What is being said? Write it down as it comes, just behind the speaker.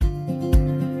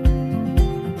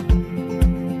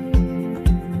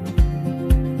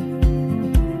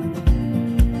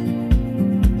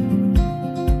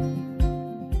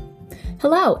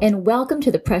Hello, and welcome to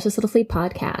the Precious Little Sleep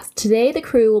Podcast. Today, the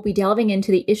crew will be delving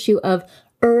into the issue of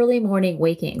early morning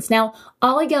wakings. Now,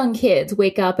 all young kids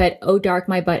wake up at dark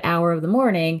my butt hour of the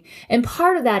morning, and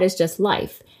part of that is just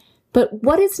life. But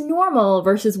what is normal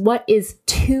versus what is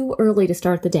too early to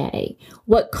start the day?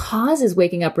 What causes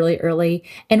waking up really early?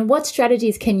 And what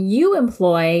strategies can you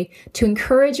employ to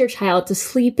encourage your child to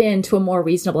sleep in to a more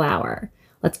reasonable hour?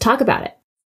 Let's talk about it.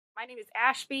 My name is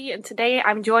Ashby, and today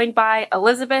I'm joined by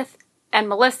Elizabeth and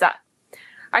Melissa.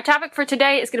 Our topic for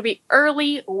today is going to be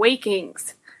early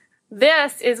wakings.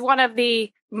 This is one of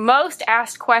the most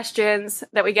asked questions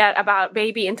that we get about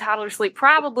baby and toddler sleep,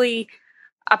 probably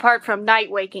apart from night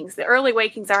wakings. The early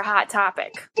wakings are a hot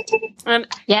topic. And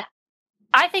yeah,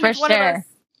 I think it's one of those,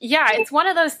 it's one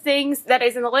of those things that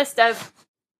is in the list of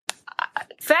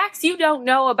facts you don't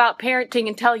know about parenting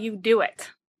until you do it.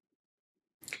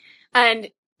 And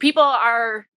people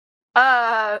are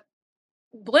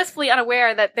blissfully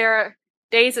unaware that their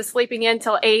days of sleeping in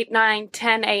till 8, 9,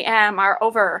 10 a.m. are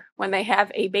over when they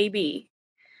have a baby.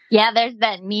 Yeah, there's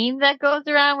that meme that goes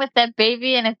around with that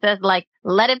baby, and it says, like,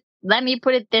 let me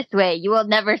put it this way, you will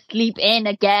never sleep in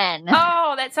again.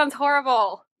 Oh, that sounds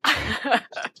horrible.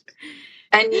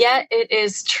 And yet it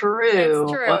is true.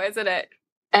 It's true, isn't it?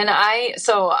 And I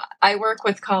work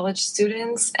with college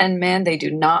students, and man, they do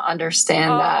not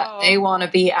understand that. They want to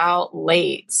be out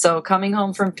late. So coming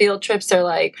home from field trips, they're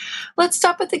like, let's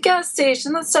stop at the gas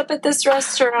station. Let's stop at this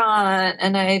restaurant.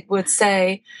 And I would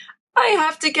say, I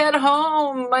have to get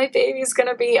home. My baby's going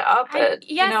to be up at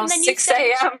 6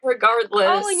 a.m.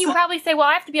 regardless. Oh, and you probably say, well,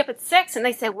 I have to be up at 6. And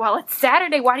they say, well, it's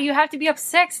Saturday. Why do you have to be up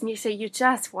 6? And you say, you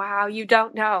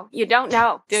don't know. You don't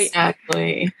know, do you?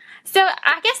 Exactly. So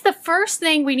I guess the first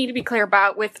thing we need to be clear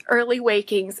about with early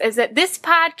wakings is that this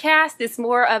podcast is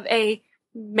more of a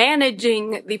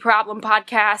managing the problem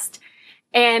podcast.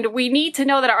 And we need to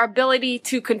know that our ability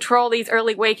to control these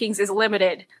early wakings is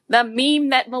limited. The meme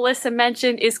that Melissa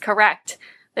mentioned is correct.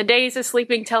 The days of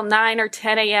sleeping till 9 or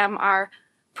 10 a.m. are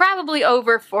probably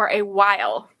over for a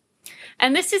while.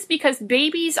 And this is because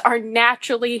babies are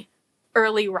naturally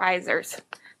early risers.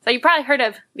 So you probably heard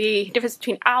of the difference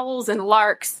between owls and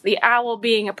larks. The owl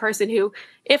being a person who,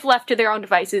 if left to their own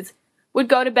devices, would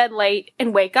go to bed late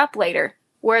and wake up later.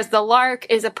 Whereas the lark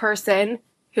is a person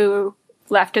who,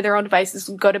 left to their own devices,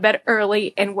 would go to bed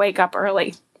early and wake up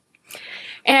early.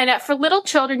 And for little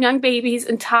children, young babies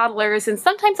and toddlers, and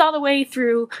sometimes all the way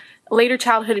through later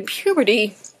childhood and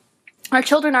puberty, our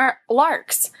children are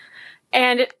larks.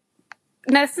 And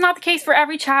that's not the case for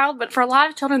every child, but for a lot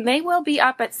of children, they will be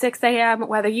up at 6 a.m.,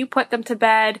 whether you put them to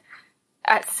bed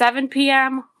at 7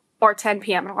 p.m. or 10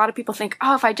 p.m. And a lot of people think,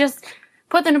 if I just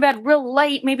put them to bed real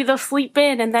late, maybe they'll sleep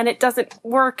in, and then it doesn't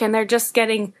work, and they're just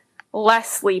getting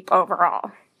less sleep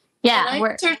overall. Yeah. Can I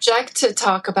interject to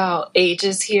talk about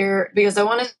ages here? Because I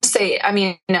want to say,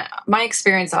 my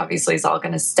experience obviously is all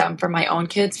going to stem from my own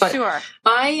kids, but sure.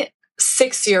 My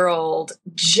 6-year-old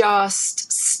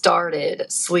just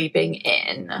started sleeping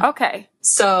in. Okay.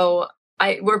 So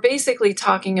we're basically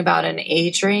talking about an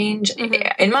age range,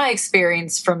 in my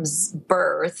experience, from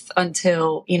birth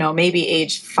until, maybe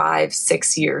age 5,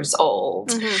 6 years old.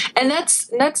 Mm-hmm. And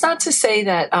that's not to say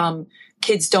that,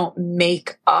 kids don't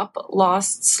make up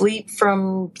lost sleep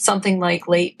from something like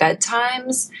late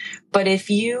bedtimes. But if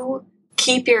you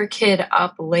keep your kid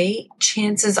up late,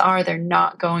 chances are they're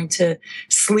not going to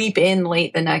sleep in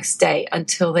late the next day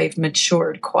until they've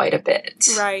matured quite a bit.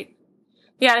 Right.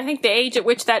 Yeah, I think the age at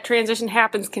which that transition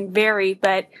happens can vary,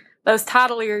 but those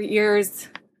toddler years,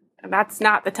 that's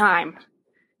not the time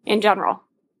in general.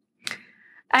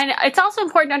 And it's also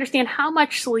important to understand how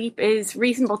much sleep is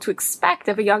reasonable to expect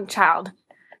of a young child.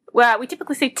 Well, we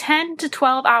typically say 10 to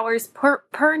 12 hours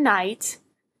per night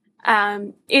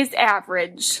is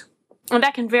average. And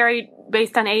that can vary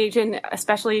based on age and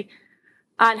especially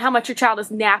on how much your child is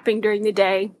napping during the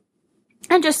day.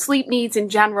 And just sleep needs in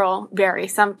general vary.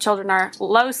 Some children are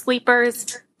low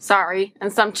sleepers,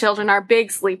 and some children are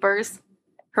big sleepers.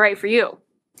 Hooray for you.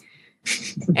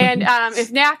 And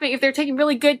if they're taking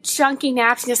really good chunky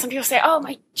naps, some people say,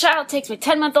 my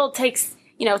 10-month-old takes,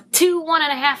 2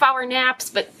 1.5 hour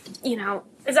naps, but,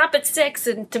 is up at 6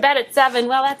 and to bed at 7.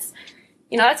 Well, that's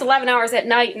 11 hours at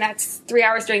night, and that's 3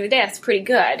 hours during the day. That's pretty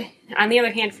good. On the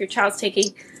other hand, if your child's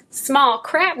taking small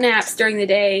crap naps during the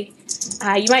day,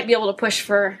 you might be able to push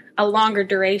for a longer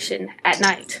duration at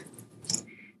night.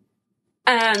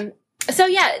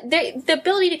 The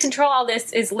ability to control all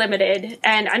this is limited,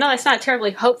 and I know that's not a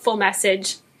terribly hopeful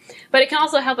message, but it can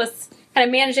also help us kind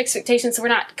of manage expectations so we're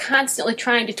not constantly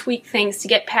trying to tweak things to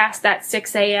get past that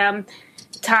 6 a.m.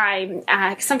 time.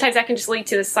 Sometimes that can just lead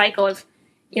to the cycle of,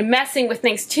 messing with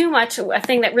things too much, a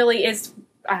thing that really is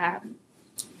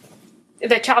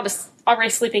the child is already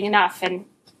sleeping enough, and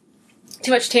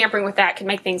too much tampering with that can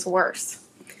make things worse.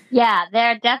 Yeah, there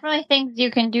are definitely things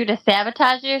you can do to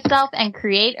sabotage yourself and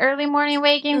create early morning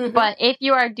wakings, but if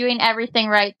you are doing everything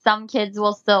right, some kids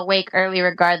will still wake early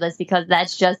regardless because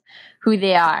that's just who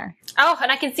they are. Oh,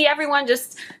 and I can see everyone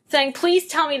just saying, please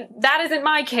tell me that isn't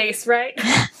my case, right?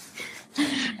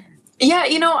 Yeah,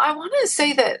 I want to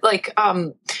say that, like,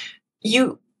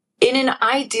 in an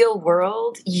ideal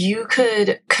world, you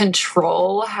could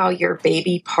control how your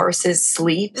baby parses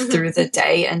sleep through the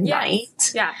day and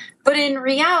night. Yeah. But in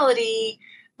reality,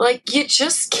 like, you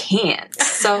just can't.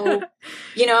 So,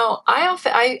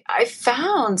 I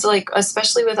found, like,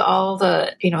 especially with all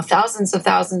the,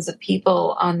 thousands of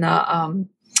people on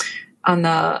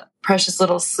the Precious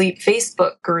Little Sleep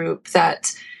Facebook group,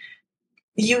 that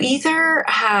you either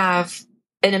have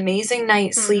an amazing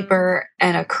night sleeper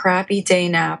and a crappy day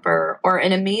napper, or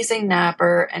an amazing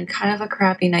napper and kind of a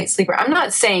crappy night sleeper. I'm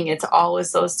not saying it's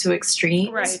always those two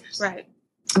extremes. Right.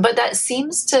 But that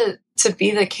seems to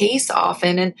be the case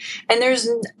often. And there's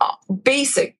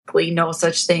basically no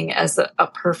such thing as a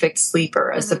perfect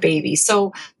sleeper as a baby.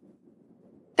 So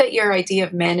that your idea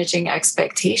of managing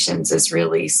expectations is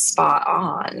really spot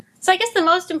on. So I guess the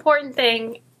most important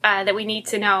thing that we need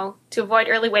to know to avoid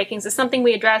early wakings is something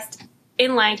we addressed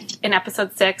in length in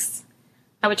episode 6,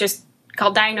 which is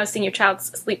called Diagnosing Your Child's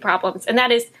Sleep Problems. And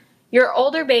that is, your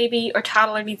older baby or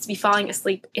toddler needs to be falling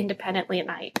asleep independently at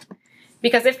night.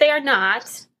 Because if they are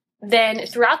not, then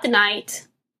throughout the night,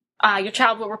 your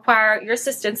child will require your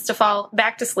assistance to fall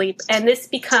back to sleep. And this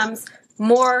becomes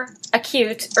more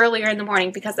acute earlier in the morning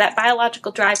because that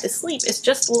biological drive to sleep is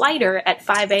just lighter at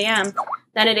 5 a.m.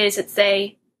 than it is at,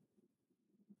 say,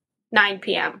 9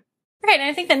 p.m. Right, and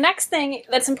I think the next thing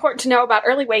that's important to know about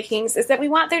early wakings is that we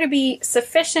want there to be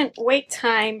sufficient wake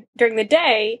time during the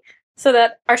day so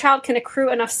that our child can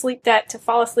accrue enough sleep debt to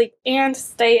fall asleep and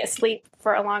stay asleep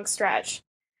for a long stretch.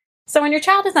 So when your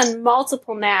child is on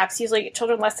multiple naps, usually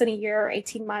children less than a year or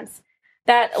 18 months,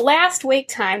 that last wake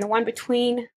time, the one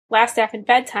between last nap and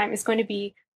bedtime, is going to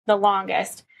be the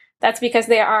longest. That's because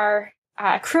they are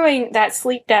accruing that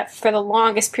sleep debt for the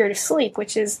longest period of sleep,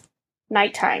 which is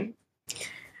nighttime.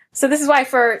 So this is why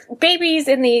for babies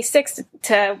in the 6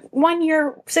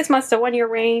 months to 1 year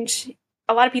range,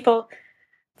 a lot of people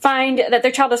find that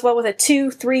their child does well with a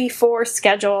 2, 3, 4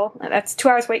 schedule. That's 2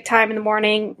 hours wake time in the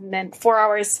morning and then 4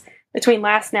 hours between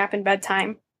last nap and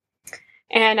bedtime.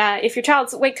 And if your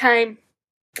child's wake time,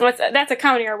 that's a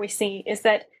common error we see, is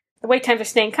that the wake times are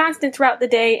staying constant throughout the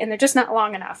day and they're just not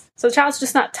long enough. So the child's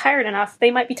just not tired enough.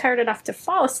 They might be tired enough to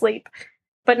fall asleep,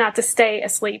 but not to stay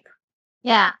asleep.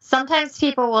 Yeah, sometimes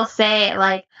people will say,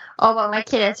 like, oh, but my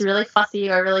kid is really fussy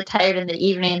or really tired in the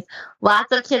evenings.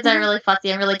 Lots of kids are really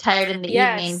fussy and really tired in the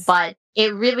evening, but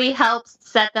it really helps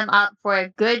set them up for a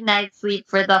good night's sleep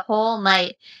for the whole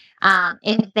night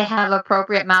if they have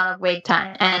appropriate amount of wake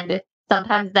time. And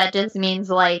sometimes that just means,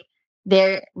 like,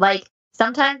 they're, like,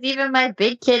 sometimes even my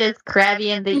big kid is crabby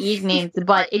in the evenings,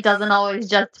 but it doesn't always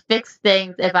just fix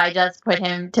things if I just put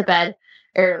him to bed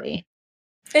early.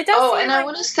 It does I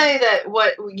want to say that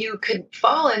what you could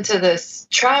fall into this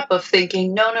trap of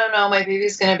thinking, no, my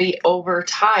baby's going to be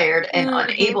overtired and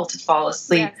unable to fall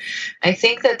asleep. Yes. I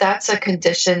think that that's a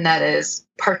condition that is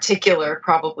particular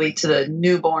probably to the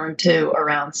newborn to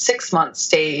around 6 month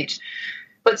stage.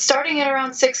 But starting at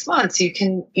around 6 months,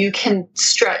 you can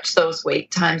stretch those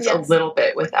wake times a little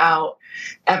bit without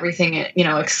everything,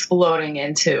 exploding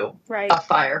into a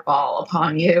fireball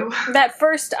upon you. That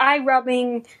first eye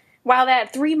rubbing, while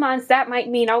at 3 months, that might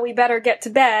mean, oh, we better get to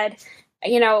bed.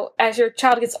 As your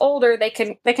child gets older, they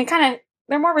can kind of,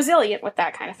 they're more resilient with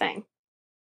that kind of thing.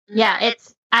 Yeah,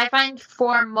 I find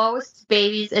for most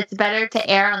babies, it's better to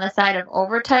err on the side of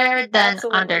overtired than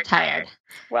undertired.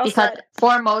 Well because said.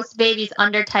 For most babies,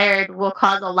 undertired will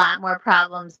cause a lot more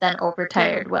problems than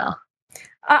overtired will.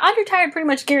 Undertired pretty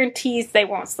much guarantees they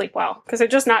won't sleep well because they're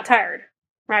just not tired,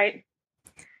 right?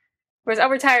 Whereas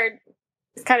overtired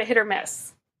is kind of hit or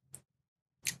miss.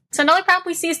 So another problem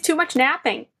we see is too much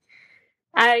napping.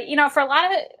 For a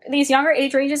lot of these younger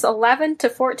age ranges, 11 to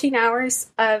 14 hours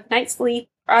of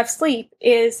sleep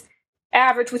is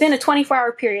average within a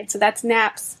 24-hour period. So that's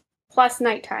naps plus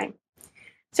nighttime.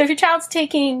 So if your child's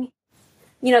taking,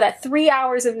 that 3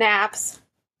 hours of naps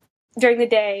during the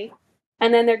day,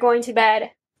 and then they're going to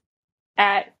bed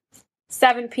at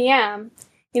 7 p.m.,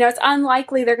 it's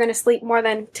unlikely they're going to sleep more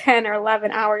than 10 or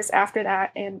 11 hours after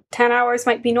that. And 10 hours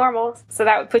might be normal, so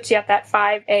that would put you at that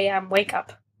 5 a.m. wake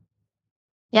up.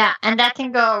 Yeah, and that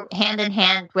can go hand in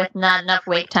hand with not enough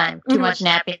wake time. Too much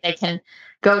napping, they can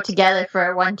go together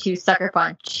for a 1-2 sucker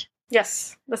punch.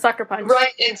 Yes, the sucker punch.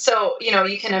 Right. And so,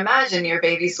 you can imagine your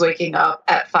baby's waking up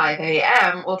at 5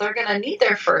 a.m. Well, they're going to need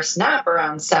their first nap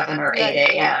around 7 or 8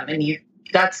 a.m. And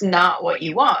that's not what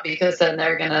you want, because then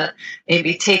they're going to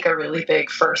maybe take a really big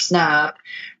first nap.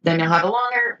 Then you'll have a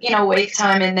longer, wake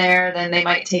time in there. Then they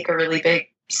might take a really big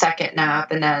second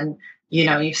nap. And then,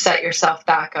 you set yourself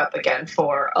back up again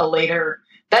for a later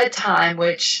bedtime,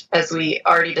 which, as we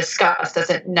already discussed,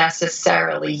 doesn't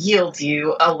necessarily yield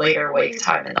you a later wake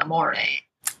time in the morning.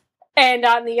 And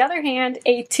on the other hand,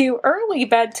 a too early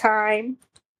bedtime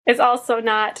is also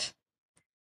not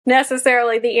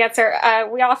necessarily the answer.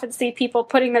 We often see people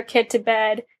putting their kid to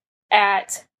bed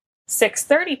at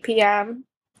 6:30 p.m.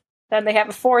 Then they have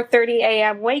a 4:30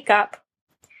 a.m. wake up.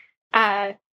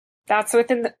 That's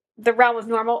within the realm of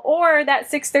normal. Or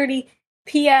that 6:30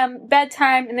 p.m.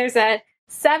 bedtime, and there's a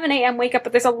 7 a.m. wake up,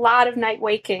 but there's a lot of night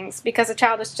wakings because a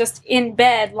child is just in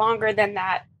bed longer than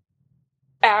that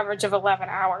average of 11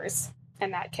 hours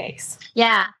in that case.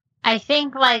 Yeah, I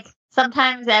think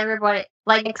sometimes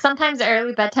sometimes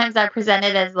early bedtimes are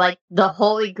presented as the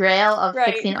holy grail of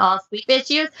fixing all sleep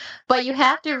issues, but you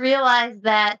have to realize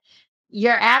that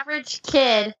your average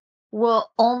kid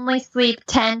will only sleep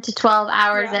 10 to 12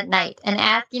 hours at night, and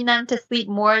asking them to sleep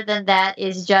more than that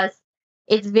is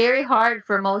it's very hard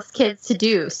for most kids to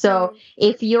do. So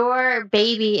if your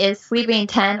baby is sleeping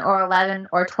 10 or 11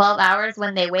 or 12 hours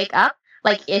when they wake up,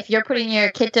 if you're putting your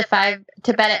kid to bed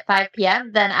at 5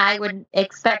 p.m., then I would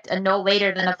expect a no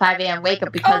later than a 5 a.m. wake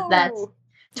up, because that's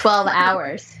 12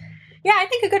 hours. Yeah, I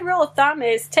think a good rule of thumb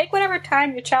is take whatever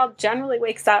time your child generally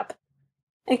wakes up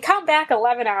and count back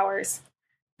 11 hours.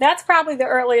 That's probably the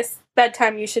earliest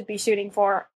bedtime you should be shooting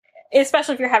for,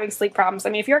 especially if you're having sleep problems.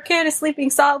 I mean, if your kid is sleeping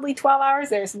solidly 12 hours,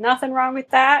 there's nothing wrong with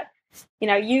that.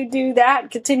 You do that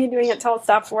and continue doing it until it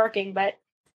stops working. But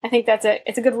I think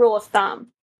it's a good rule of thumb.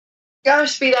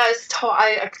 Gosh, Vida,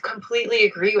 I completely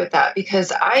agree with that,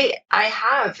 because I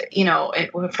have,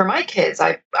 for my kids,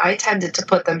 I tended to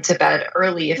put them to bed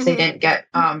early if they didn't get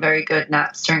very good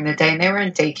naps during the day, and they were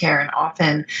in daycare, and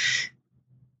often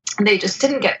they just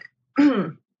didn't get,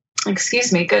 good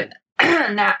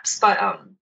naps, but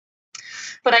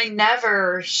I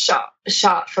never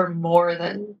shot for more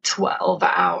than 12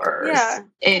 hours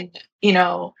in,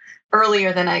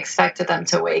 earlier than I expected them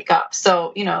to wake up.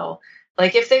 So,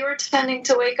 if they were tending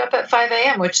to wake up at 5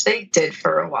 a.m., which they did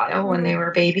for a while when they were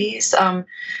babies,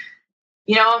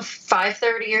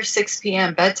 5:30 or 6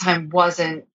 p.m. bedtime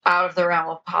wasn't out of the realm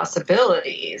of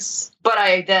possibilities. But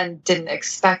I then didn't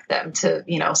expect them to,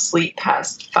 sleep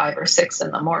past 5 or 6 in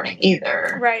the morning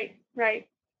either. Right.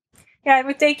 Yeah,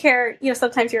 with daycare,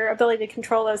 sometimes your ability to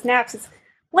control those naps is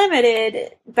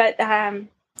limited, but and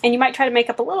you might try to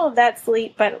make up a little of that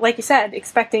sleep, but like you said,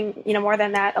 expecting, more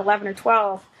than that 11 or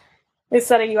 12 is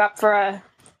setting you up for a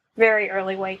very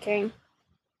early waking.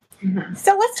 Mm-hmm.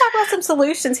 So let's talk about some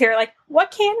solutions here.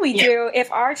 What can we do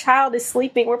if our child is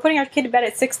sleeping? We're putting our kid to bed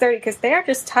at 6:30 because they're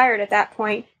just tired at that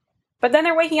point, but then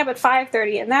they're waking up at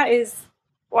 5:30, and that is,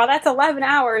 that's 11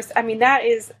 hours. I mean, that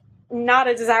is not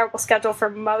a desirable schedule for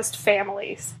most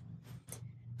families.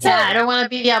 So, I don't want to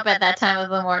be up at that time of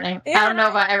the morning. I don't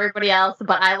know about everybody else,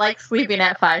 but I like sleeping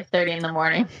at 5:30 in the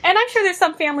morning. And I'm sure there's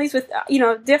some families with,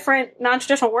 different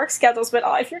non-traditional work schedules, but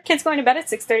if your kid's going to bed at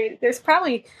 6:30, there's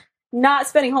probably not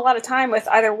spending a whole lot of time with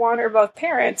either one or both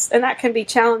parents, and that can be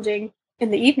challenging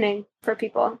in the evening for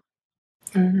people.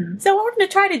 Mm-hmm. So what we're going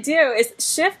to try to do is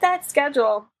shift that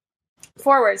schedule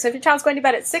forward. So if your child's going to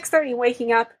bed at 6:30 and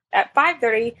waking up at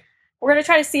 5:30, we're going to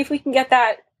try to see if we can get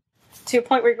that to a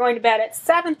point where you're going to bed at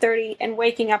 7:30 and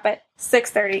waking up at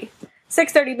 6:30.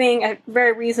 6:30 being a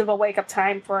very reasonable wake-up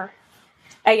time for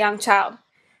a young child.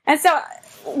 And so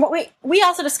we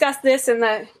also discussed this in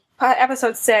the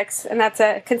episode 6, and that's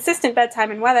a consistent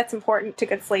bedtime and why that's important to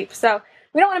good sleep. So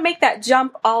we don't want to make that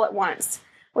jump all at once.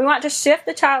 We want to shift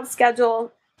the child's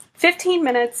schedule 15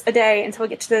 minutes a day until we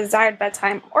get to the desired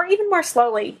bedtime, or even more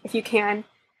slowly if you can.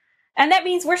 And that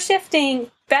means we're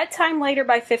shifting bedtime later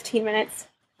by 15 minutes.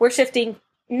 We're shifting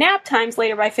nap times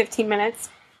later by 15 minutes.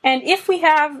 And if we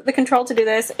have the control to do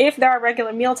this, if there are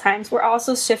regular meal times, we're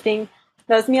also shifting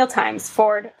those meal times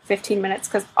forward 15 minutes,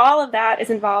 because all of that is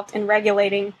involved in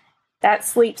regulating that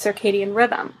sleep circadian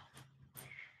rhythm.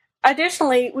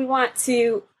 Additionally, we want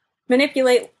to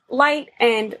manipulate light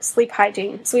and sleep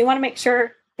hygiene. So we want to make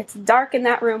sure it's dark in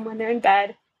that room when they're in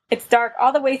bed. It's dark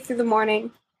all the way through the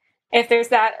morning. If there's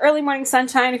that early morning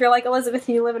sunshine, if you're like Elizabeth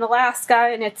and you live in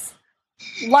Alaska and it's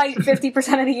light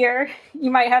 50% of the year, you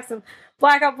might have some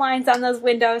blackout blinds on those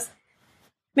windows.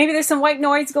 Maybe there's some white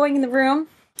noise going in the room.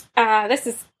 This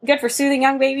is good for soothing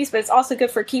young babies, but it's also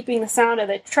good for keeping the sound of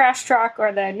the trash truck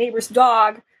or the neighbor's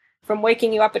dog from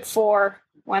waking you up at 4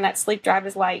 when that sleep drive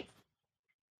is light.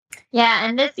 Yeah,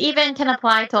 and this even can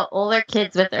apply to older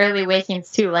kids with early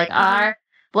wakings too. Like our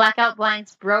blackout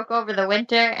blinds broke over the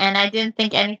winter, and I didn't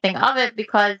think anything of it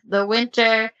because the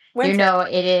winter. You know,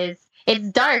 it's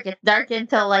dark. It's dark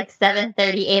until like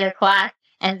 7:30, 8 o'clock.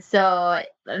 And so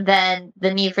then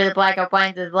the need for the blackout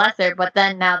blinds is lesser. But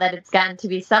then now that it's gotten to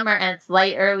be summer and it's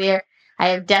light earlier, I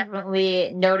have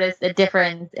definitely noticed a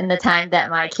difference in the time that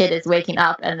my kid is waking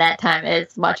up, and that time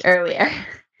is much earlier.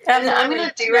 And I'm going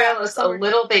to derail us a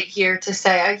little bit here to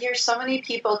say I hear so many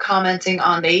people commenting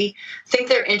on they think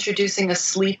they're introducing a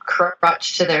sleep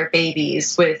crutch to their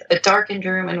babies with a darkened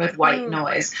room and with white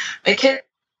noise. My kid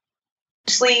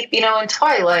sleep, in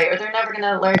twilight, or they're never going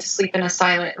to learn to sleep in a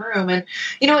silent room. And,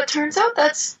 it turns out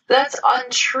that's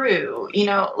untrue.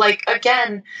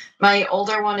 Again, my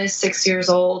older one is 6 years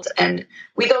old and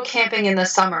we go camping in the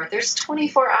summer. There's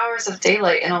 24 hours of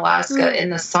daylight in Alaska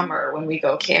in the summer when we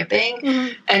go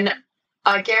camping. And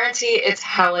I guarantee it's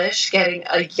hellish getting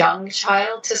a young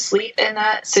child to sleep in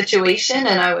that situation.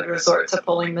 And I would resort to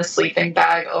pulling the sleeping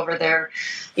bag over their,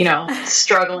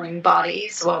 struggling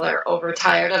bodies while they're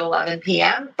overtired at 11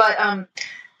 p.m. But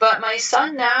my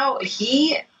son now,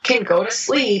 he can go to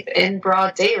sleep in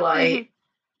broad daylight.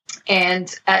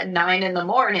 And at 9 in the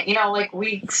morning,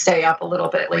 we stay up a little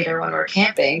bit later when we're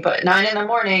camping, but 9 in the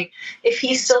morning, if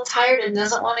he's still tired and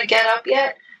doesn't want to get up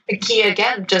yet, he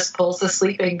again just pulls the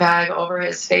sleeping bag over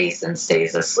his face and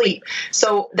stays asleep.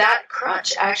 So that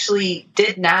crutch actually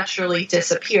did naturally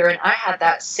disappear. And I had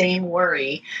that same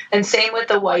worry. And same with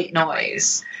the white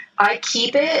noise. I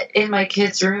keep it in my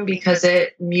kid's room because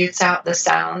it mutes out the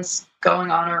sounds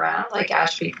going on around, like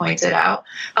Ashby pointed out.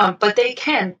 But they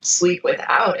can sleep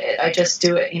without it. I just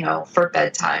do it, for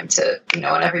bedtime to,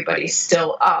 when everybody's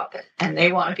still up and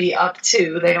they want to be up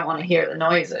too. They don't want to hear the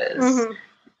noises.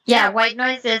 Yeah, white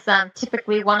noise is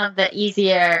typically one of the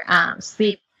easier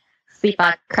sleep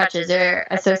crutches or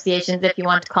associations, if you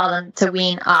want to call them, to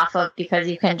wean off of, because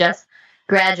you can just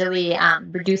gradually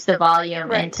reduce the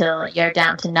volume until you're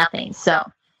down to nothing. So,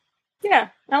 yeah,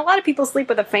 and a lot of people sleep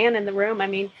with a fan in the room. I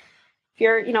mean, if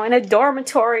you're in a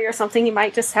dormitory or something, you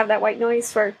might just have that white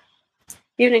noise for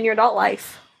even in your adult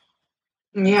life.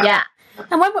 Yeah.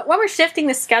 And when we're shifting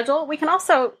the schedule, we can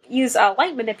also use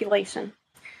light manipulation.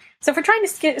 So if we're trying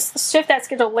to shift that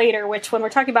schedule later, which when we're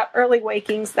talking about early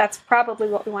wakings, that's probably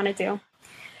what we want to do.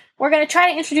 We're going to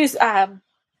try to introduce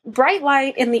bright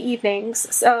light in the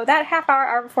evenings. So that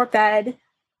hour before bed,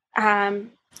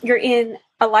 you're in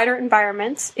a lighter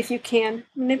environment, if you can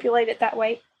manipulate it that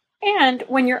way. And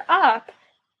when you're up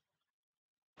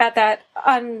at that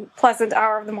unpleasant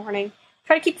hour of the morning,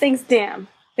 try to keep things dim.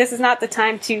 This is not the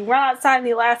time to run outside in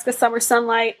the Alaska summer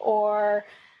sunlight or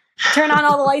turn on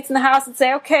all the lights in the house and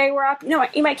say, okay, we're up.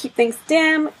 You might keep things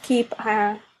dim, keep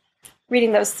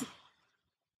reading those,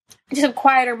 just have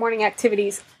quieter morning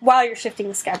activities while you're shifting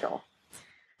the schedule.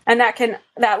 And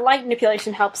that light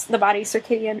manipulation helps the body's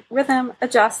circadian rhythm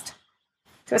adjust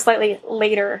to a slightly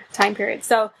later time period.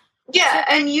 So, yeah,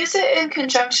 and use it in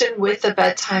conjunction with the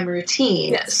bedtime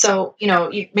routine. Yes. So,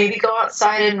 you maybe go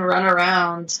outside and run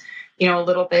around, a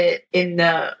little bit in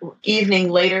the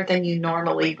evening later than you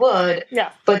normally would.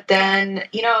 Yeah. But then,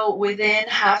 within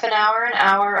half an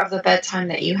hour of the bedtime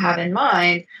that you have in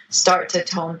mind, start to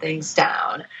tone things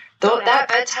down. Though that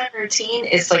bedtime routine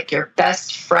is like your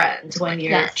best friend when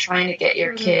you're trying to get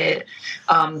your kid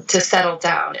to settle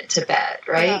down into bed,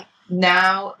 right? Yeah.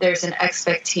 Now there's an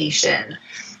expectation.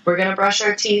 We're going to brush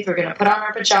our teeth. We're going to put on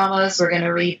our pajamas. We're going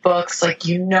to read books. Like,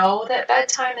 that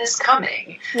bedtime is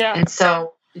coming. Yeah. And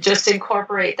so just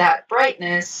incorporate that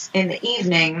brightness in the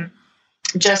evening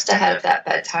just ahead of that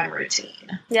bedtime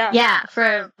routine. Yeah. Yeah.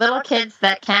 For little kids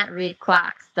that can't read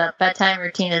clocks, the bedtime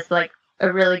routine is like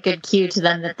a really good cue to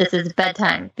them that this is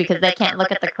bedtime, because they can't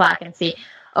look at the clock and see,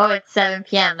 oh, it's 7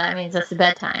 p.m. That means it's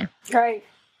bedtime. Right.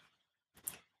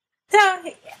 So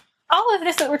all of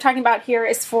this that we're talking about here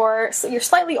is for your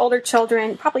slightly older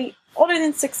children, probably older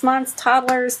than 6 months,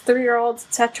 toddlers, 3-year-olds,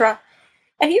 etc.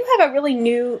 If you have a really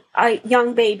new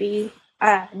young baby,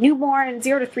 newborn,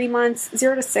 0 to 3 months,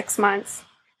 0 to 6 months,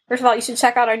 first of all, you should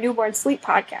check out our newborn sleep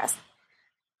podcast.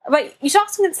 But you should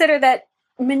also consider that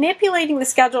manipulating the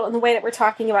schedule in the way that we're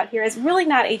talking about here is really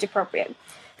not age appropriate.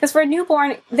 Because for a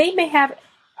newborn, they may have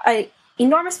an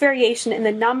enormous variation in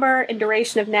the number and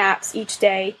duration of naps each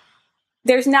day.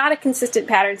 There's not a consistent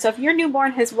pattern. So if your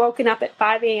newborn has woken up at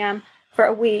 5 a.m. for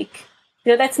a week,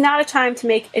 that's not a time to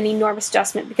make an enormous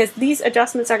adjustment, because these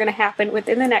adjustments are going to happen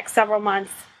within the next several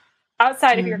months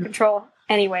outside of your control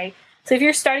anyway. So if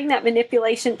you're starting that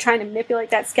manipulation, trying to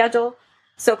manipulate that schedule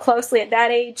so closely at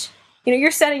that age,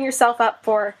 you're setting yourself up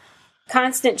for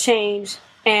constant change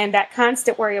and that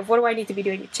constant worry of what do I need to be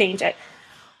doing to change it.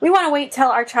 We want to wait till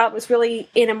our child was really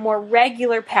in a more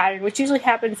regular pattern, which usually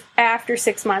happens after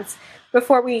 6 months,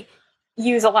 before we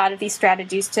use a lot of these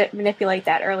strategies to manipulate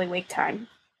that early wake time.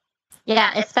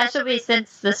 Yeah, especially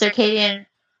since the circadian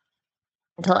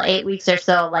until 8 weeks or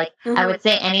so, like I would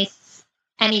say any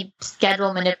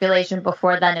schedule manipulation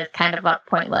before then is kind of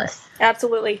pointless.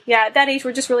 Absolutely. Yeah, at that age,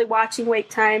 we're just really watching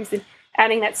wake times and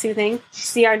adding that soothing.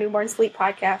 See our newborn sleep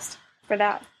podcast for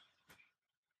that.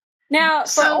 Now,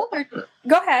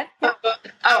 go ahead.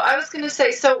 I was going to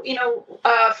say, so,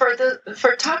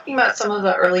 for talking about some of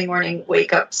the early morning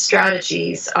wake up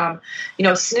strategies,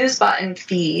 snooze button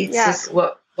feeds is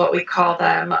what we call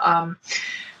them.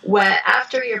 When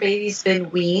after your baby's been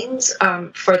weaned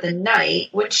for the night,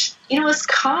 which, is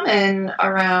common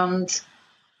around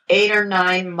 8 or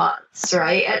 9 months,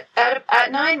 right?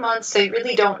 At 9 months, they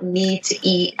really don't need to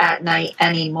eat at night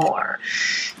anymore.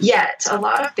 Yet, a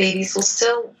lot of babies will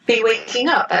still be waking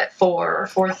up at 4 or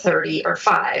 4:30 or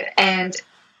 5. And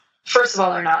first of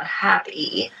all, they're not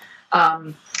happy.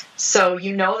 So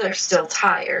they're still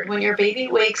tired. When your baby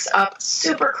wakes up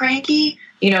super cranky,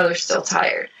 they're still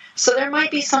tired. So there might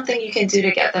be something you can do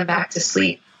to get them back to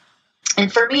sleep.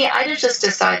 And for me, I just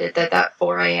decided that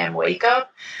 4 a.m. wake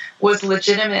up was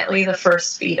legitimately the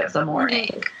first feed of the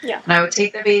morning. Yeah. And I would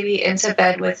take the baby into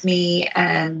bed with me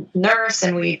and nurse,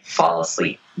 and we'd fall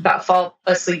asleep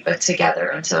together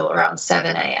until around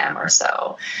 7 a.m. or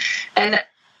so. And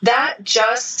that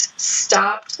just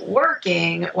stopped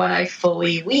working when I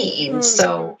fully weaned.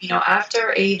 So,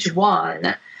 after age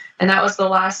 1, and that was the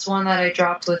last one that I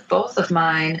dropped with both of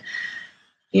mine,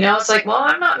 it's like, well,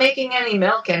 I'm not making any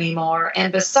milk anymore.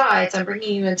 And besides, I'm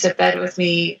bringing you into bed with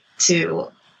me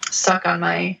to suck on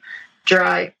my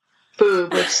dry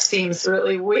boob, which seems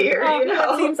really weird,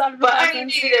 That seems but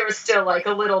maybe there was still like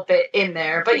a little bit in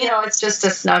there, but it's just a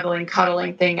snuggling,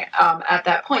 cuddling thing at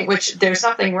that point, which there's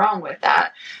nothing wrong with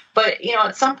that. But,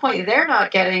 at some point they're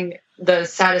not getting the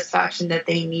satisfaction that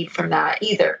they need from that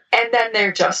either. And then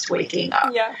they're just waking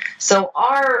up. Yeah. So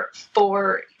our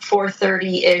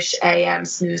 4:30-ish a.m.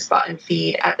 snooze button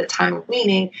feed at the time of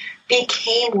weaning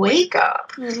became wake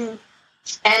up. Mm-hmm.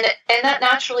 And that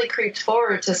naturally creeped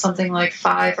forward to something like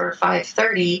 5 or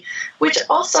 5:30, which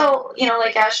also,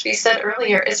 like Ashby said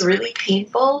earlier, is really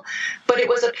painful, but it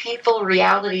was a painful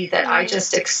reality that I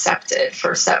just accepted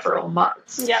for several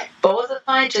months. Yeah. Both of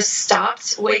mine just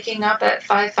stopped waking up at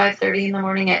 5:30 in the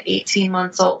morning at 18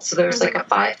 months old. So there was like a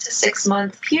 5 to 6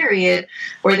 month period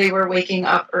where they were waking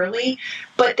up early,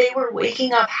 but they were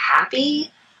waking up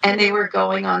happy and they were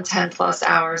going on 10 plus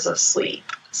hours of sleep.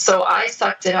 So I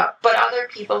sucked it up, but other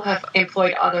people have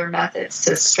employed other methods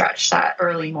to stretch that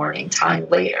early morning time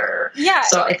later. Yeah.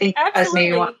 So I think absolutely. as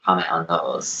maybe want to comment on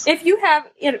those. If you have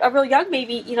a real young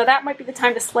baby, that might be the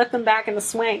time to slip them back in the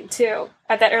swing too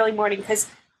at that early morning, because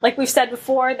like we've said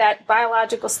before, that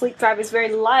biological sleep drive is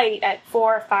very light at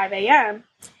 4 or 5 a.m.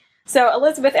 So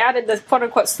Elizabeth added the quote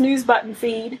unquote snooze button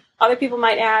feed. Other people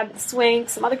might add the swing.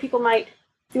 Some other people might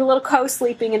do a little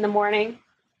co-sleeping in the morning.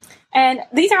 And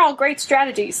these are all great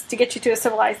strategies to get you to a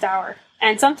civilized hour.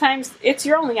 And sometimes it's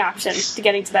your only option to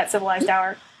getting to that civilized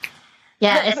hour.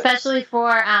 Yeah, especially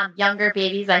for younger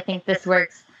babies, I think this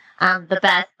works the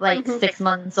best, like 6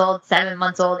 months old, 7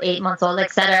 months old, 8 months old,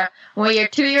 etc. Where your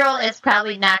 2-year-old is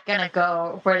probably not going to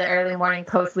go for the early morning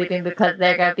co-sleeping because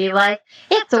they're going to be like,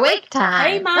 it's awake time.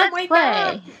 Hey, Mom, let's wake play.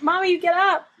 up. Mommy, get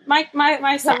up.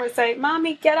 My son would say,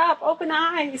 Mommy, get up, open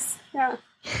eyes. Yeah.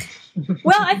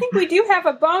 Well, I think we do have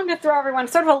a bone to throw everyone,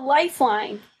 sort of a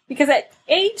lifeline, because at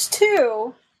age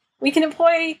 2, we can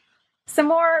employ some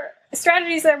more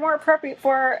strategies that are more appropriate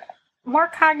for more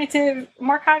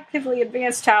cognitively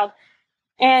advanced child.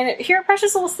 And here at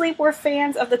Precious Little Sleep, we're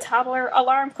fans of the toddler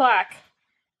alarm clock.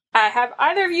 Have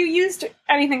either of you used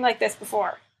anything like this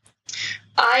before?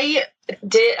 I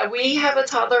did. We have a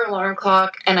toddler alarm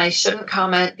clock, and I shouldn't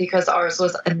comment because ours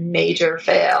was a major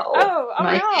fail.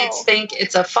 My kids think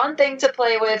it's a fun thing to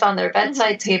play with on their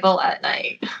bedside table at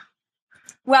night.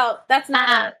 Well, that's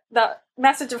not the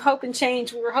message of hope and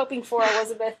change we were hoping for,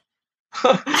 Elizabeth.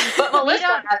 But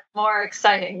Melissa has more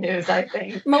exciting news, I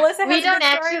think. Melissa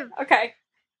has Okay.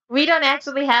 We don't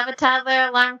actually have a toddler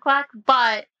alarm clock,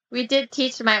 but we did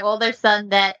teach my older son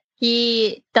that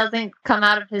he doesn't come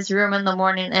out of his room in the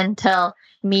morning until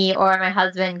me or my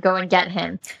husband go and get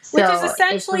him. Which is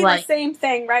essentially the same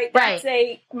thing, right?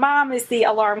 Right. Mom is the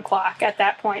alarm clock at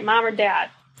that point, mom or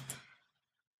dad.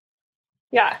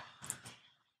 Yeah.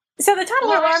 So the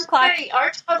toddler alarm clock.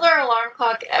 Our toddler alarm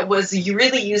clock was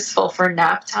really useful for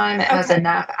nap time. It has a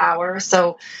nap hour.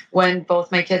 So when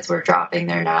both my kids were dropping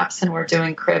their naps and we're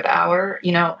doing crib hour,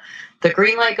 the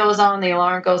green light goes on, the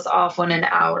alarm goes off when an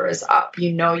hour is up.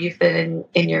 You've been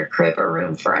in your crib or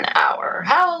room for an hour.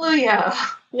 Hallelujah.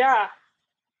 Yeah.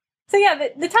 So yeah,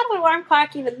 the toddler alarm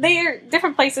clock,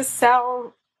 different places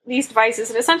sell these devices,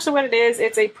 and essentially what it is,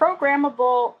 it's a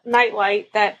programmable night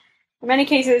light that in many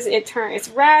cases it's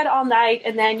red all night,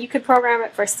 and then you could program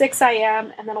it for 6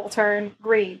 a.m. and then it'll turn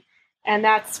green. And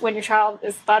that's when your child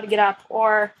is allowed to get up.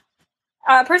 Or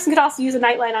a person could also use a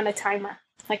nightlight on a timer.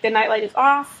 Like the nightlight is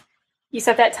off, you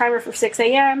set that timer for 6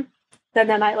 a.m., then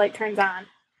the nightlight turns on.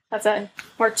 That's a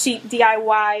more cheap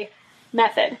DIY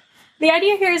method. The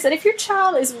idea here is that if your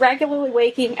child is regularly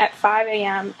waking at 5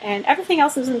 a.m. and everything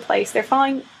else is in place, they're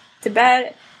falling to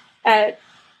bed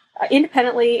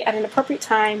independently at an appropriate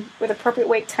time with appropriate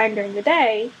wake time during the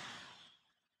day,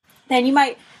 then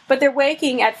but they're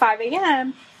waking at 5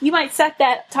 a.m., you might set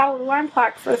that toddler alarm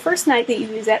clock for the first night that you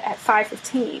use it at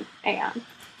 5:15 a.m.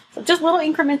 So just little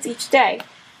increments each day.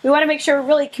 We want to make sure we're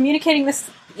really communicating this,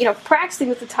 practicing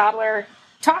with the toddler,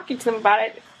 talking to them about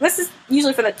it. This is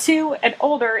usually for the 2 and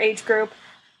older age group,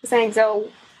 saying, so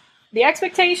the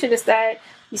expectation is that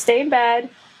you stay in bed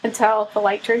until the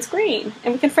light turns green.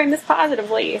 And we can frame this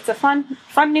positively. It's a fun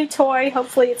new toy.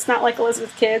 Hopefully it's not like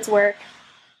Elizabeth Kids where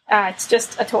it's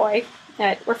just a toy.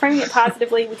 We're framing it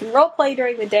positively. We can role play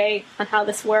during the day on how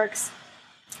this works.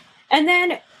 And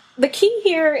then the key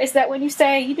here is that when you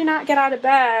say you do not get out of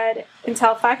bed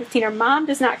until 5:15 or mom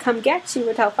does not come get you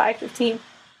until 5:15,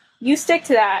 you stick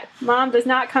to that. Mom does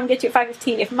not come get you at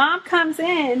 5:15. If mom comes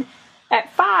in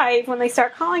at 5 when they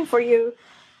start calling for you,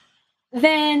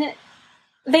 then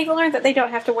they've learned that they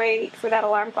don't have to wait for that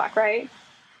alarm clock, right?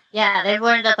 Yeah, they've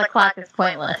learned that the clock is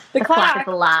pointless. The clock is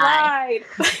a lie.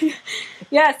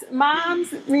 Yes, mom,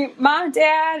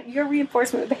 dad, your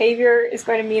reinforcement behavior is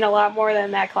going to mean a lot more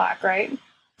than that clock, right?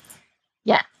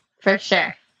 Yeah, for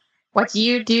sure. What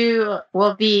you do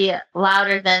will be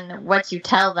louder than what you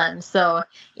tell them. So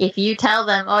if you tell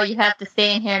them, oh, you have to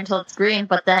stay in here until it's green,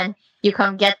 but then you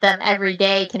come get them every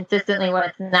day consistently when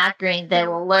it's not green, they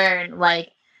will learn,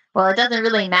 well, it doesn't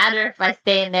really matter if I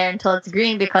stay in there until it's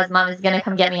green because mom is going to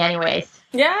come get me anyways.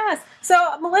 Yes. So,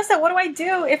 Melissa, what do I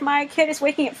do if my kid is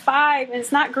waking at 5 and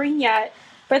it's not green yet,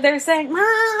 but they're saying,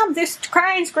 Mom, they're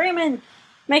crying, screaming,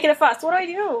 making a fuss? What do I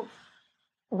do?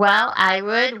 Well, I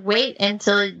would wait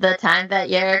until the time that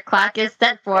your clock is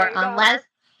set for, unless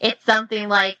it's something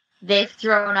like they've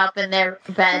thrown up in their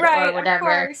bed or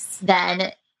whatever,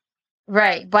 then,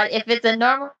 right. But if it's a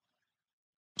normal,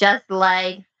 just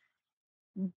like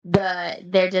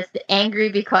they're just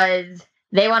angry because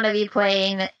they want to be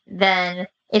playing, then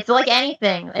it's like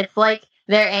anything. It's like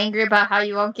they're angry about how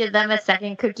you won't give them a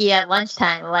second cookie at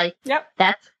lunchtime.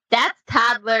 That's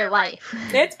toddler life.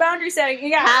 It's boundary setting.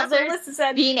 Yeah, toddlers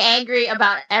being angry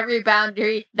about every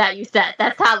boundary that you set.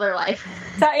 That's toddler life.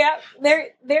 So, yeah,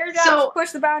 their job is to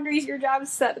push the boundaries. Your job is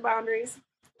to set the boundaries.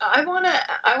 I want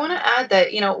to add that,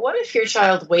 what if your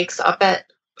child wakes up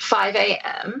at 5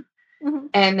 a.m.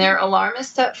 and their alarm is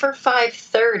set for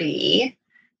 5:30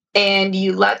 and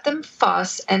you let them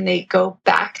fuss and they go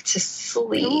back to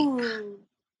sleep,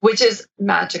 which is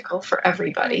magical for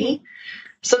everybody.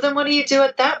 So then what do you do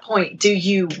at that point? Do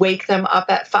you wake them up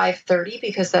at 5:30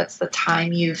 because that's the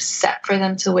time you've set for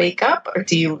them to wake up? Or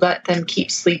do you let them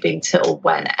keep sleeping till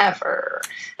whenever?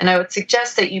 And I would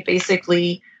suggest that you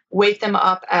basically wake them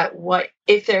up at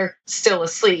if they're still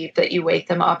asleep, that you wake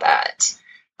them up at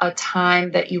a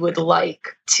time that you would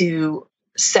like to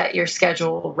set your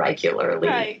schedule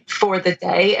regularly for the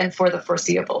day and for the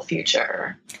foreseeable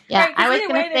future. Yeah, I was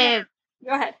going to say...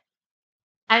 Go ahead.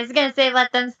 I was going to say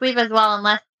let them sleep as well,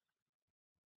 unless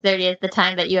 30 is the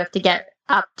time that you have to get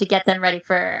up to get them ready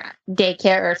for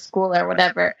daycare or school or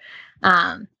whatever.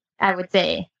 I would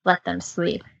say let them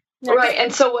sleep. Right.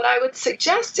 And so what I would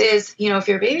suggest is, if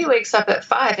your baby wakes up at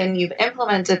 5 and you've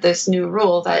implemented this new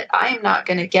rule that I'm not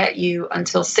going to get you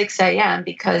until 6 a.m.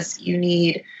 because you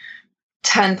need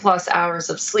 10 plus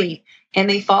hours of sleep, and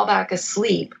they fall back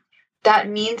asleep, that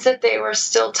means that they were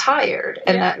still tired,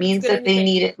 and that means that they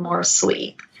needed more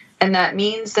sleep. And that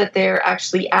means that they're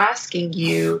actually asking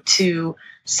you to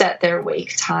set their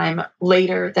wake time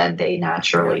later than they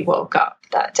naturally woke up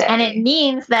that day. And it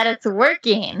means that it's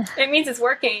working. It means it's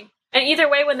working. And either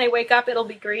way, when they wake up, it'll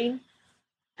be green.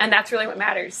 And that's really what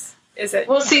matters. Is it?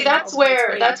 Well, see, that's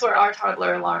where our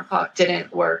toddler alarm clock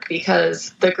didn't work,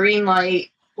 because the green light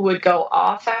would go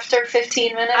off after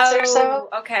 15 minutes or so.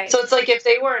 Okay. So it's like if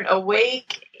they weren't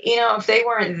awake, if they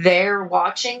weren't there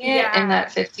watching it in that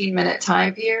 15-minute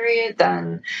time period,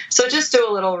 then so just do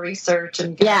a little research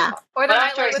and Or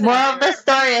the moral of the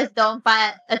story is don't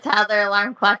buy a toddler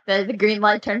alarm clock that the green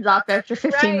light turns off after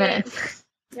 15 minutes.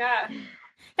 Yeah.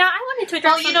 Now I wanted to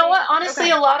address. Well, you know what? Honestly,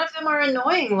 a lot of them are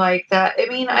annoying like that. I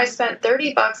mean, I spent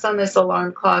 $30 on this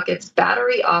alarm clock. It's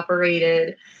battery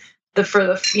operated. The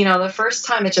first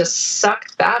time it just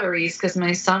sucked batteries because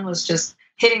my son was just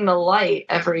hitting the light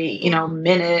every,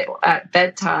 minute at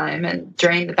bedtime and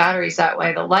drained the batteries that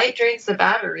way. The light drains the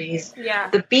batteries. Yeah.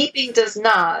 The beeping does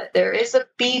not. There is a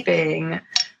beeping,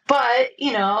 but,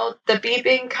 the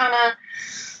beeping kind of,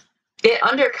 it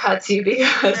undercuts you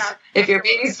because if your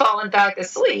baby's falling back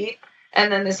asleep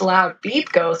and then this loud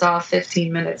beep goes off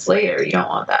 15 minutes later, you don't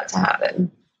want that to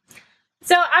happen.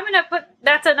 So I'm going to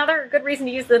that's another good reason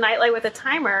to use the nightlight with a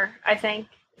timer, I think,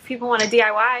 if people want to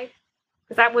DIY,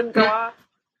 because that wouldn't go off.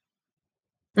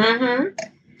 Mm-hmm.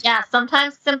 Yeah,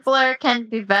 sometimes simpler can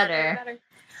be better.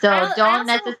 So don't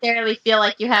necessarily feel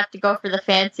like you have to go for the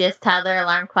fanciest toddler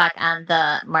alarm clock on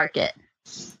the market.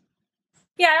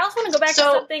 Yeah, I also want to go back to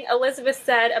something Elizabeth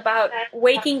said about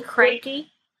waking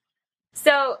cranky.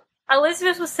 So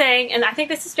Elizabeth was saying, and I think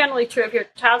this is generally true, if your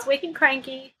child's waking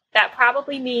cranky, that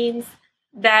probably means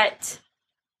that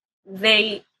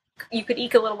you could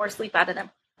eke a little more sleep out of them.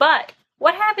 But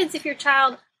what happens if your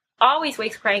child always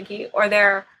wakes cranky, or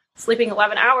they're sleeping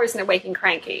 11 hours and they're waking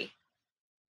cranky?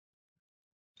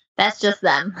 That's just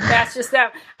them. That's just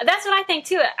them. That's what I think,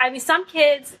 too. I mean, some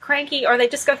kids cranky, or they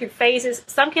just go through phases.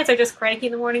 Some kids are just cranky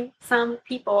in the morning. Some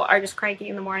people are just cranky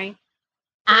in the morning.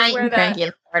 I'm cranky in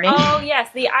the morning. Oh,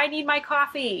 yes. The I need my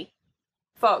coffee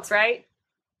folks, right?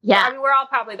 Yeah. I mean, we're all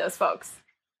probably those folks.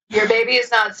 Your baby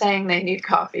is not saying they need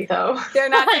coffee, though. They're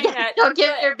not saying that. Don't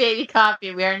give your baby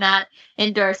coffee. We are not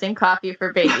endorsing coffee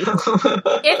for babies.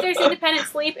 If there's independent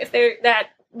sleep, if they're that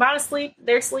amount of sleep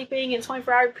they're sleeping in a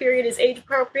 24-hour period is age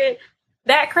appropriate,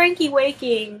 that cranky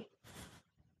waking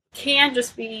can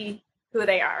just be who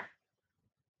they are.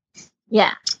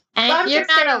 Yeah. And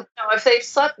if they've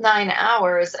slept 9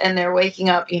 hours and they're waking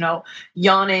up,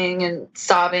 yawning and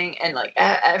sobbing and like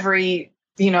every,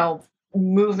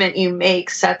 movement you make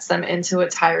sets them into a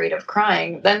tirade of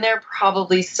crying, then they're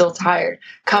probably still tired,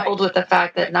 coupled with the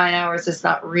fact that 9 hours is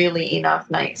not really enough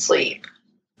night sleep.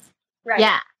 Right.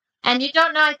 Yeah. And you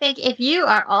don't know, I think, if you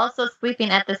are also sleeping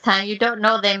at this time, you don't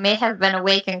know they may have been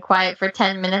awake and quiet for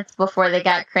 10 minutes before they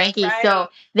got cranky. Right. So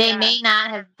they may not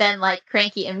have been like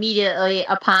cranky immediately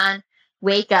upon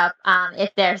wake up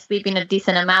if they're sleeping a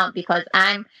decent amount, because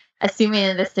I'm assuming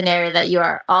in this scenario that you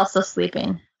are also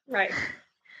sleeping. Right.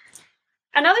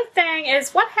 Another thing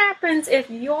is, what happens if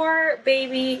your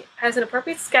baby has an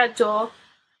appropriate schedule,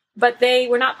 but they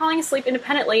were not falling asleep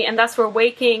independently, and thus were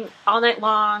waking all night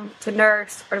long to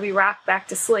nurse or to be rocked back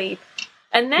to sleep.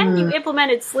 And then you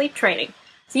implemented sleep training.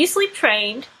 So you sleep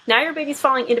trained, now your baby's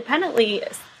falling independently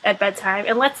at bedtime,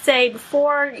 and let's say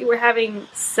before you were having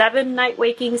 7 night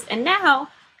wakings, and now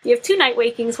you have 2 night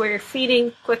wakings where you're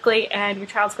feeding quickly and your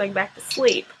child's going back to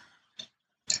sleep.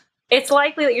 It's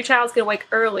likely that your child's going to wake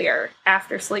earlier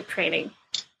after sleep training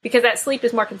because that sleep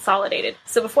is more consolidated.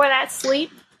 So before that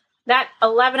sleep, that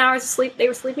 11 hours of sleep they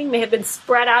were sleeping may have been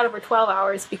spread out over 12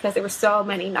 hours because there were so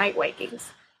many night wakings.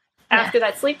 Yeah. After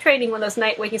that sleep training, when those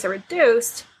night wakings are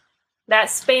reduced, that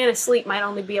span of sleep might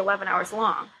only be 11 hours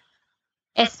long.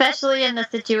 Especially in the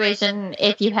situation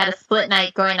if you had a split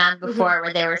night going on before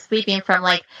where they were sleeping from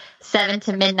like 7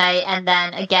 to midnight and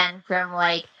then again from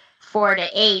like 4 to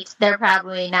 8, they're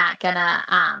probably not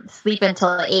gonna sleep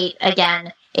until 8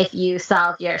 again if you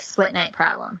solve your split night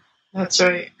problem. That's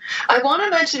right. I want to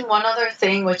mention one other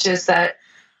thing, which is that,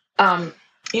 when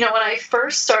I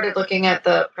first started looking at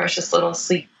the Precious Little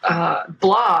Sleep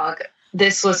blog,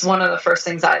 this was one of the first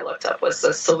things I looked up was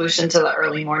the solution to the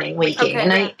early morning waking. Okay,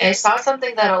 and I saw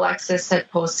something that Alexis had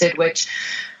posted, which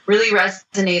really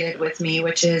resonated with me,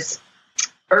 which is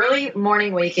early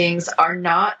morning wakings are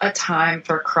not a time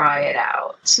for cry it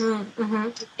out. Mm-hmm.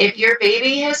 If your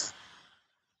baby has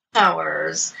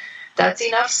hours, that's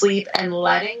enough sleep, and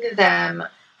letting them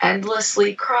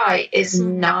endlessly cry is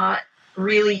not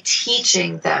really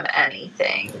teaching them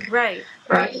anything. Right.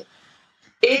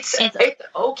 It's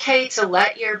okay to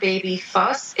let your baby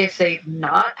fuss if they've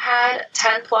not had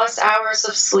 10 plus hours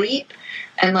of sleep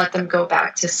and let them go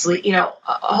back to sleep.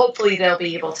 Hopefully they'll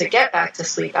be able to get back to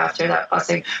sleep after that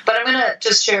fussing. But I'm going to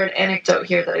just share an anecdote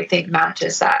here that I think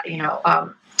matches that,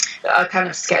 a kind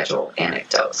of schedule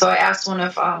anecdote. So I asked one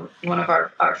of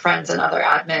our friends and other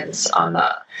admins on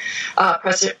the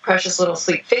Precious Little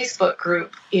Sleep Facebook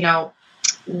group,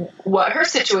 what her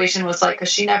situation was like,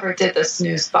 because she never did the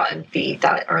snooze button feed,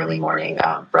 that early morning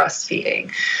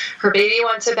breastfeeding. Her baby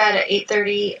went to bed at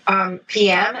 8:30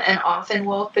 p.m. and often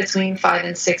woke between 5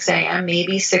 and 6 a.m.,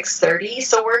 maybe 6:30.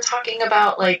 So we're talking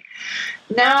about like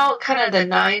now kind of the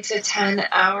 9 to 10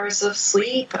 hours of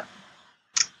sleep.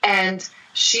 And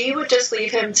she would just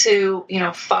leave him to,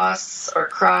 fuss or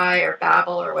cry or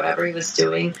babble or whatever he was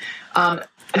doing.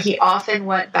 He often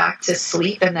went back to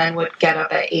sleep and then would get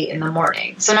up at 8 in the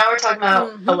morning. So now we're talking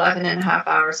about 11 and a half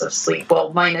hours of sleep.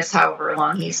 Well, minus however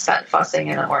long he spent fussing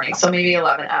in the morning. So maybe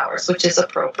 11 hours, which is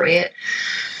appropriate.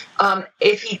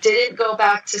 If he didn't go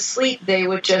back to sleep, they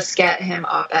would just get him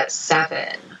up at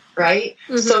 7, right?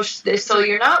 So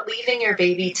you're not leaving your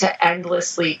baby to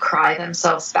endlessly cry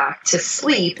themselves back to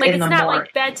sleep in the morning. It's not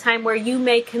like bedtime where you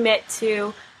may commit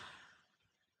to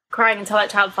crying until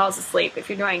that child falls asleep if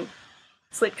you're doing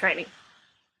sleep training.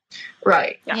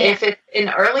 Right. Yeah. If it's an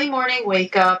early morning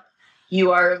wake up,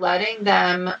 you are letting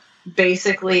them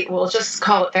basically, we'll just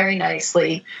call it very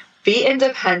nicely, be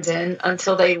independent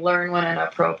until they learn when an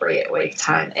appropriate wake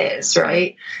time is,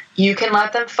 right? You can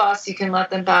let them fuss, you can let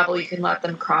them babble, you can let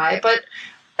them cry, but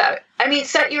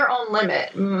set your own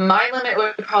limit. My limit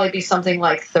would probably be something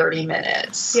like 30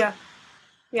 minutes.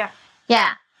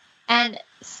 Yeah. And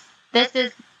this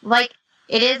is like,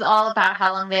 it is all about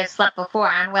how long they've slept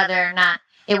before and whether or not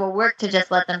it will work to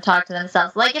just let them talk to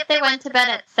themselves. Like if they went to bed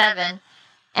at 7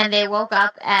 and they woke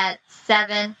up at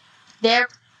 7, they're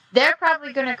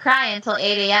probably going to cry until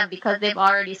 8 a.m. because they've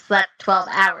already slept 12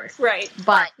 hours. Right.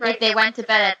 But if they went to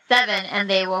bed at 7 and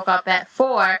they woke up at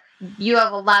 4, you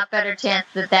have a lot better chance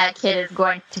that kid is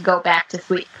going to go back to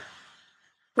sleep.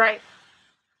 Right.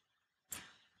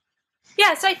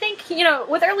 Yeah, so I think,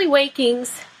 with early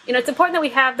wakings, it's important that we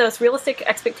have those realistic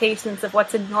expectations of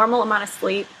what's a normal amount of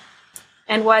sleep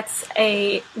and what's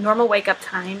a normal wake-up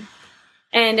time.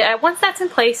 And once that's in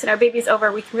place and our baby's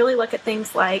over, we can really look at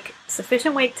things like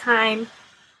sufficient wake time,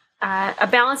 a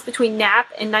balance between nap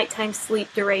and nighttime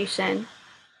sleep duration,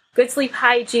 good sleep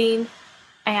hygiene,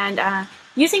 and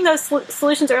using those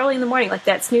solutions early in the morning, like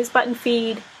that snooze button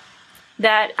feed,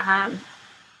 that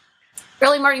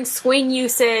early morning swing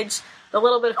usage, the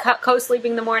little bit of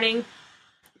co-sleeping in the morning,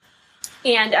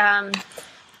 and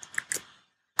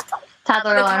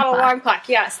toddler alarm clock.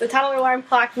 Yes, the toddler alarm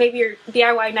clock, maybe your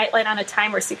DIY nightlight on a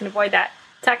timer so you can avoid that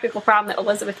technical problem that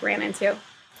Elizabeth ran into.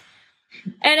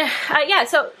 And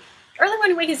so early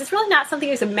morning wakings is really not something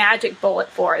there's a magic bullet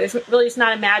for. There's really just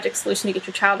not a magic solution to get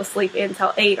your child to sleep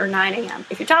until 8 or 9 a.m.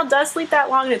 If your child does sleep that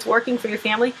long and it's working for your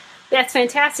family, that's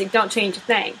fantastic. Don't change a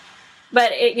thing.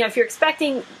 But if you're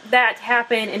expecting that to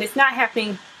happen and it's not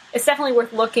happening, it's definitely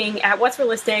worth looking at what's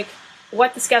realistic,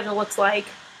 what the schedule looks like,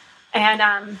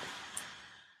 and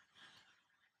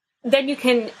then you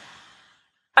can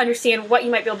understand what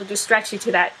you might be able to do to stretch you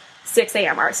to that 6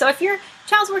 a.m. hour. So if your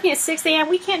child's working at 6 a.m.,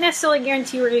 we can't necessarily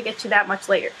guarantee we're going to get you that much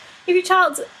later. If your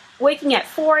child's waking at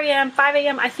 4 a.m., 5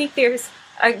 a.m., I think there's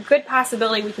a good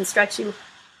possibility we can stretch you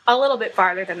a little bit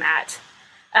farther than that.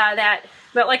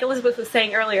 But like Elizabeth was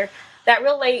saying earlier, that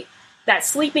real late, that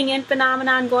sleeping in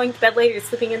phenomenon, going to bed later,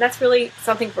 sleeping in, that's really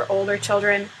something for older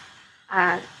children.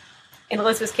 In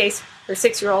Elizabeth's case, her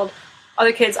 6-year-old,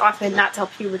 other kids often not till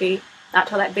puberty, not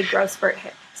till that big growth spurt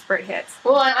hits.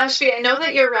 Well, and Ashby, I know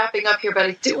that you're wrapping up here, but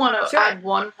I do want to add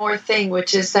one more thing,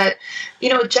 which is that,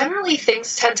 generally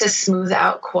things tend to smooth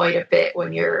out quite a bit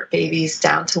when your baby's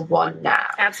down to one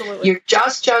nap. Absolutely. You're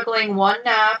just juggling one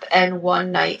nap and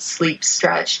one night sleep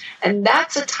stretch. And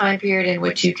that's a time period in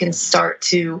which you can start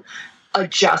to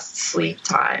adjust sleep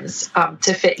times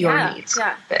to fit your needs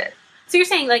a bit. So you're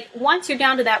saying, once you're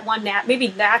down to that one nap, maybe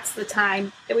that's the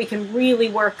time that we can really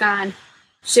work on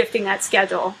shifting that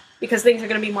schedule because things are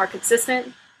going to be more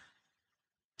consistent?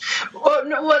 Well,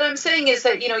 no, what I'm saying is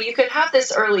that, you could have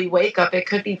this early wake up. It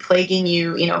could be plaguing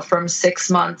you, from 6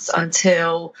 months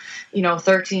until,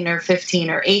 13 or 15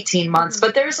 or 18 months.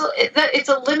 Mm-hmm. But it's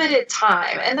a limited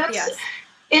time. And that's,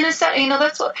 in a sense,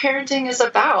 that's what parenting is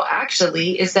about,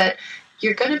 actually, is that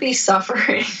you're going to be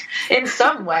suffering in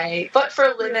some way, but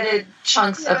for limited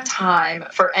chunks of time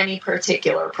for any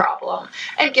particular problem.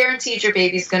 And guaranteed your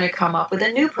baby's going to come up with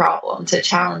a new problem to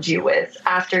challenge you with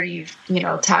after you've,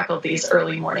 tackled these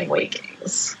early morning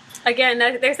wakings. Again,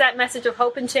 there's that message of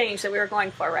hope and change that we were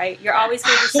going for, right? You're always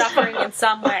going to be suffering in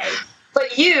some way.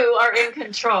 But you are in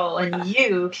control and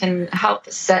you can help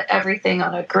set everything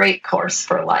on a great course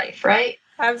for life, right?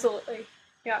 Absolutely.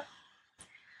 Yeah.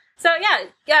 So,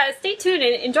 stay tuned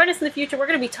and join us in the future. We're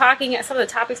going to be talking at some of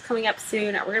the topics coming up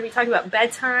soon. We're going to be talking about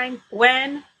bedtime,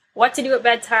 what to do at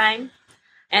bedtime,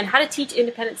 and how to teach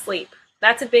independent sleep.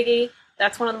 That's a biggie.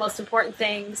 That's one of the most important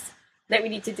things that we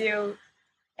need to do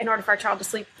in order for our child to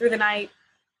sleep through the night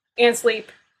and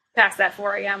sleep past that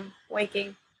 4 a.m.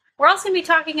 waking. We're also going to be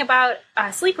talking about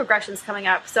sleep regressions coming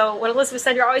up. So when Elizabeth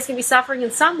said you're always going to be suffering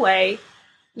in some way,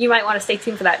 you might want to stay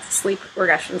tuned for that sleep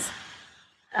regressions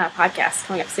podcast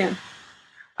coming up soon.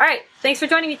 All right. Thanks for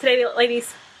joining me today,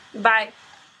 ladies. Bye.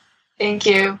 Thank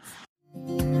you.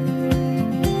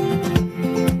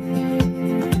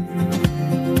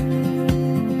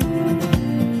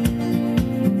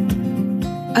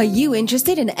 Are you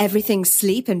interested in everything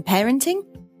sleep and parenting?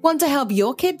 Want to help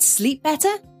your kids sleep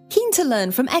better? Keen to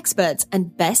learn from experts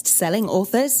and best-selling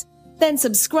authors? Then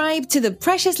subscribe to the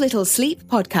Precious Little Sleep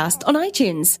podcast on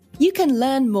iTunes. You can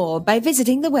learn more by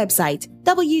visiting the website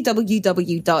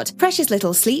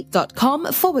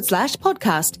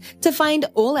www.preciouslittlesleep.com/podcast to find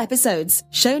all episodes,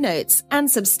 show notes, and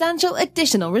substantial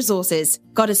additional resources.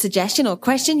 Got a suggestion or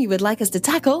question you would like us to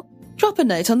tackle? Drop a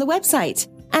note on the website.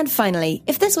 And finally,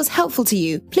 if this was helpful to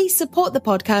you, please support the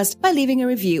podcast by leaving a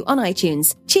review on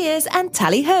iTunes. Cheers and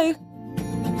tally ho!